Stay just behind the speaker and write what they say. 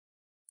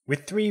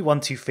With three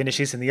 1-2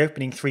 finishes in the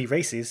opening three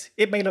races,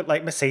 it may look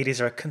like Mercedes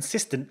are a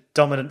consistent,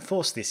 dominant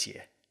force this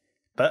year.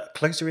 But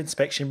closer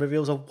inspection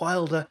reveals a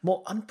wilder,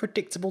 more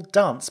unpredictable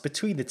dance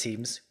between the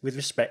teams with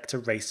respect to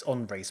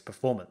race-on-race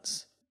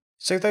performance.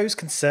 So those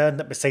concerned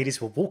that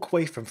Mercedes will walk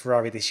away from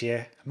Ferrari this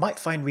year might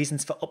find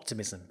reasons for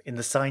optimism in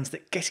the signs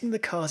that getting the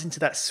cars into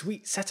that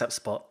sweet setup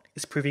spot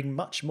is proving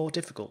much more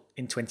difficult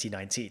in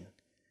 2019.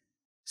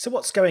 So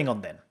what's going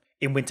on then?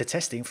 In winter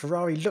testing,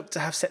 Ferrari looked to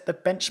have set the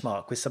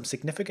benchmark with some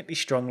significantly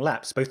strong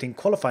laps both in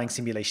qualifying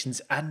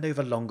simulations and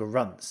over longer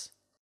runs.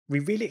 We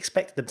really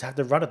expected them to have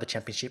the run of the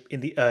championship in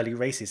the early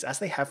races as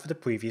they have for the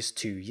previous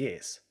 2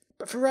 years.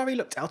 But Ferrari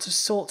looked out of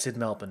sorts in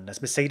Melbourne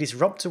as Mercedes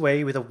romped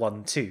away with a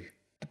 1-2.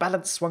 The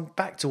balance swung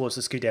back towards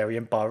the Scuderia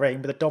in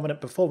Bahrain with a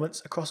dominant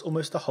performance across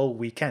almost the whole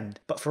weekend,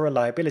 but for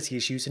reliability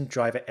issues and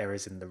driver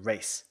errors in the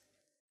race.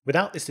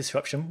 Without this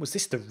disruption, was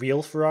this the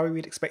real Ferrari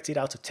we'd expected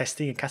out of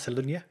testing in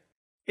Catalonia?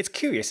 It's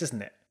curious,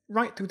 isn't it?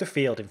 Right through the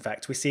field, in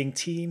fact, we're seeing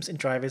teams and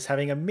drivers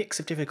having a mix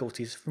of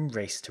difficulties from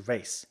race to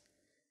race.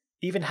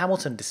 Even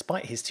Hamilton,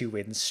 despite his 2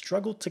 wins,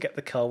 struggled to get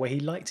the car where he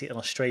liked it in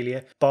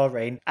Australia,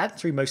 Bahrain, and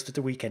through most of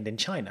the weekend in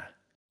China.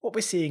 What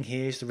we're seeing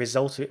here is the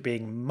result of it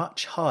being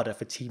much harder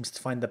for teams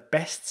to find the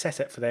best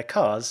setup for their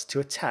cars to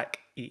attack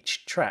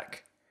each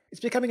track.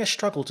 It's becoming a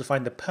struggle to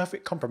find the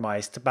perfect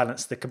compromise to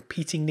balance the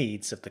competing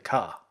needs of the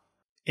car.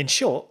 In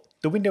short,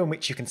 the window in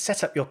which you can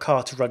set up your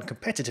car to run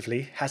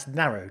competitively has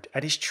narrowed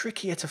and is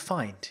trickier to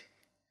find.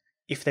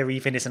 If there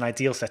even is an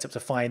ideal setup to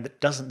find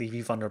that doesn't leave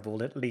you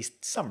vulnerable in at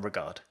least some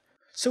regard.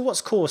 So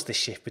what's caused this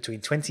shift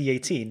between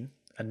 2018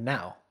 and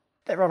now?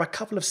 There are a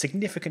couple of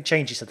significant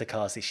changes to the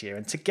cars this year,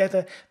 and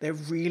together they're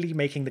really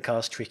making the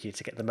cars trickier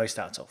to get the most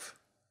out of.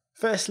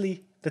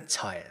 Firstly, the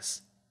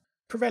tyres.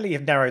 Pirelli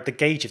have narrowed the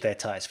gauge of their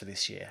tyres for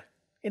this year.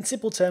 In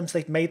simple terms,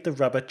 they've made the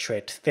rubber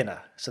tread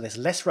thinner, so there's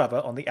less rubber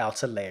on the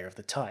outer layer of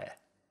the tyre.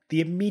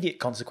 The immediate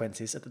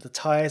consequences are that the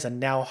tyres are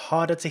now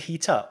harder to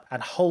heat up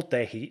and hold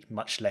their heat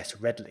much less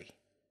readily.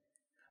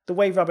 The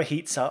way rubber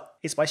heats up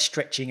is by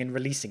stretching and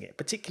releasing it,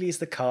 particularly as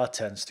the car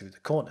turns through the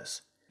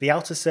corners. The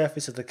outer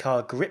surface of the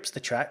car grips the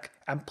track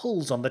and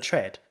pulls on the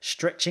tread,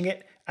 stretching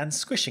it and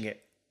squishing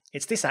it.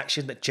 It's this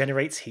action that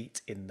generates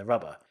heat in the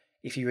rubber.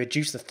 If you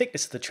reduce the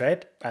thickness of the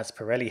tread, as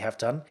Pirelli have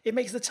done, it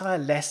makes the tyre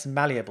less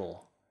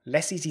malleable,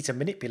 less easy to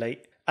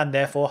manipulate, and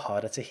therefore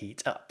harder to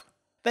heat up.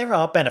 There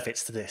are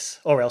benefits to this,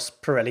 or else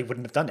Pirelli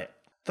wouldn't have done it.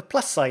 The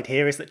plus side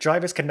here is that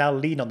drivers can now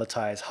lean on the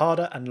tyres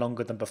harder and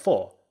longer than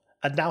before,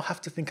 and now have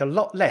to think a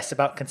lot less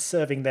about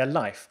conserving their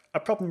life,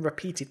 a problem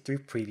repeated through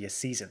previous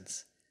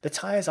seasons. The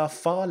tyres are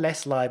far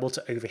less liable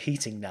to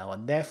overheating now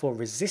and therefore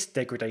resist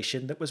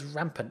degradation that was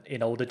rampant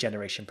in older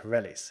generation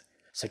Pirellis.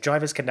 So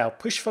drivers can now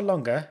push for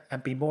longer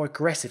and be more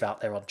aggressive out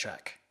there on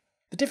track.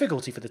 The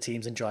difficulty for the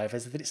teams and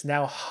drivers is that it's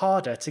now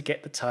harder to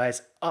get the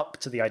tyres up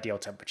to the ideal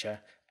temperature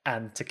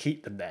and to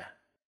keep them there.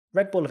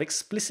 Red Bull have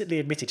explicitly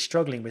admitted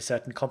struggling with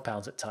certain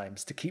compounds at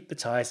times to keep the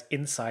tyres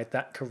inside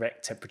that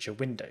correct temperature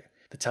window.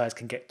 The tyres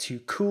can get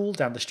too cool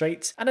down the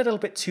straights and a little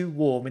bit too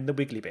warm in the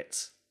wiggly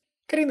bits.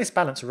 Getting this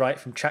balance right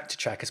from track to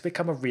track has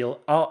become a real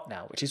art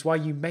now, which is why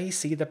you may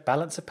see the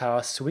balance of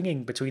power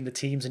swinging between the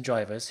teams and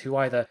drivers who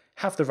either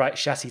have the right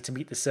chassis to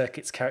meet the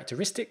circuit's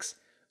characteristics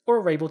or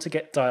are able to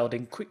get dialed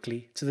in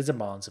quickly to the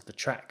demands of the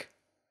track.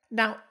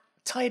 Now,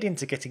 tied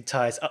into getting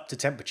tyres up to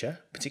temperature,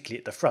 particularly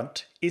at the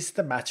front, is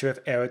the matter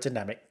of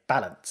aerodynamic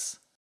balance.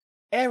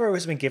 Aero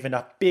has been given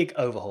a big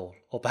overhaul,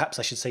 or perhaps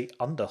I should say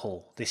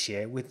underhaul, this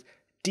year with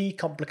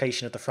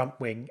decomplication of the front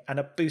wing and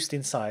a boost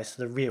in size to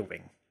the rear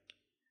wing.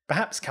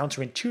 Perhaps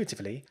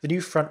counterintuitively, the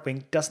new front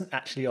wing doesn't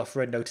actually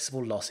offer a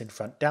noticeable loss in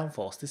front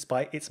downforce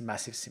despite its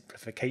massive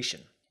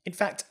simplification. In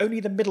fact, only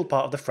the middle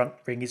part of the front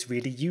wing is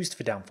really used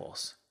for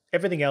downforce.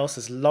 Everything else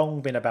has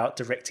long been about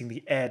directing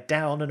the air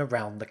down and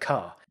around the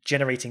car,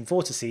 generating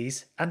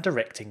vortices and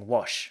directing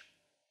wash.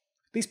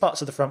 These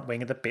parts of the front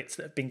wing are the bits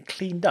that have been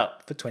cleaned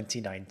up for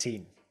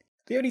 2019.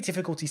 The only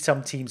difficulty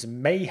some teams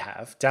may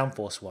have,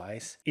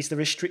 downforce-wise, is the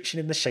restriction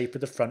in the shape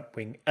of the front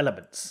wing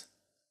elements.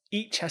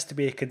 Each has to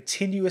be a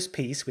continuous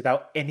piece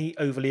without any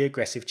overly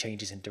aggressive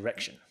changes in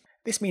direction.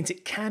 This means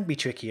it can be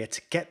trickier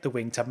to get the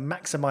wing to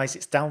maximise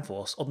its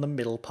downforce on the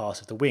middle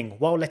part of the wing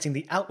while letting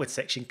the outward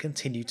section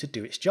continue to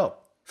do its job.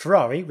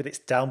 Ferrari, with its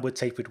downward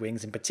tapered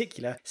wings in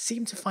particular,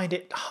 seemed to find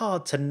it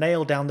hard to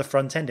nail down the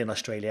front end in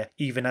Australia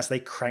even as they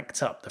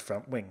cranked up the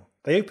front wing.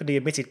 They openly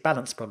admitted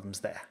balance problems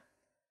there.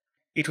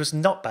 It was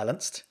not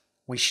balanced.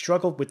 We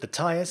struggled with the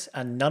tyres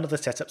and none of the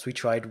setups we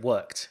tried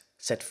worked,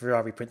 said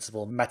Ferrari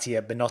principal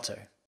Mattia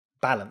Binotto.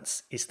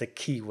 Balance is the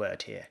key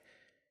word here.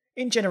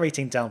 In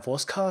generating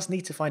downforce, cars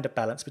need to find a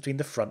balance between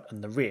the front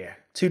and the rear.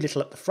 Too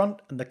little up the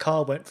front and the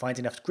car won't find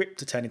enough grip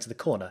to turn into the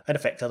corner, an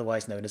effect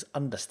otherwise known as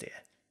understeer.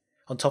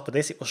 On top of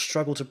this, it will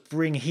struggle to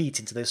bring heat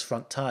into those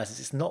front tyres as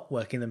it's not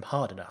working them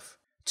hard enough.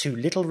 Too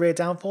little rear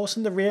downforce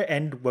and the rear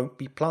end won't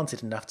be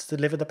planted enough to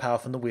deliver the power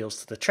from the wheels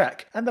to the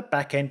track, and the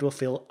back end will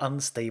feel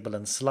unstable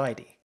and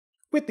slidey.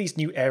 With these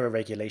new aero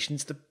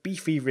regulations, the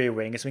beefy rear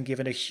wing has been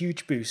given a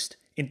huge boost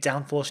in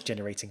downforce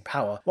generating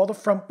power, while the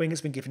front wing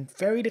has been given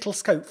very little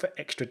scope for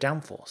extra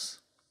downforce.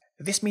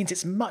 This means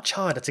it's much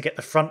harder to get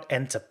the front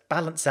end to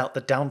balance out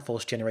the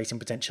downforce generating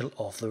potential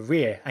of the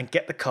rear and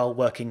get the car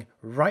working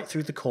right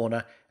through the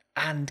corner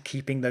and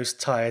keeping those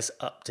tyres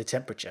up to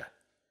temperature.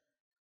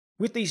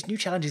 With these new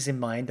challenges in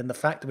mind and the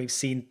fact that we've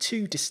seen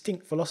two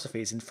distinct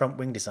philosophies in front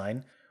wing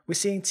design, we're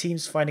seeing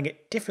teams finding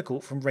it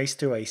difficult from race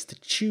to race to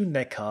tune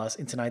their cars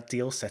into an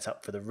ideal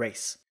setup for the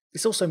race.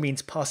 This also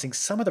means passing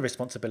some of the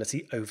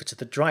responsibility over to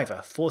the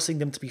driver, forcing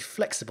them to be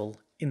flexible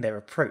in their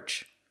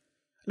approach.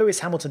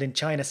 Lewis Hamilton in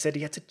China said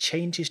he had to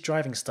change his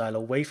driving style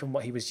away from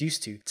what he was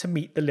used to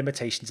meet the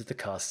limitations of the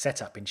car's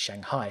setup in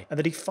Shanghai, and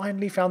that he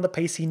finally found the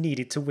pace he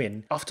needed to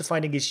win after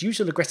finding his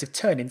usual aggressive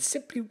turn-in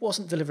simply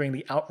wasn't delivering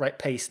the outright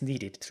pace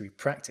needed through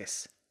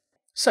practice.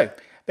 So,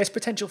 there's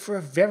potential for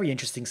a very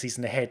interesting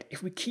season ahead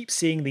if we keep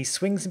seeing these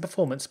swings in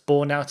performance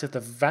born out of the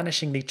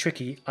vanishingly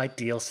tricky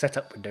ideal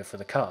setup window for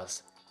the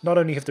cars. Not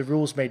only have the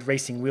rules made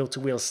racing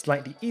wheel-to-wheel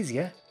slightly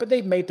easier, but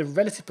they've made the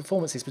relative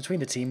performances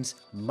between the teams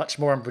much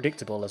more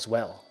unpredictable as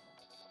well.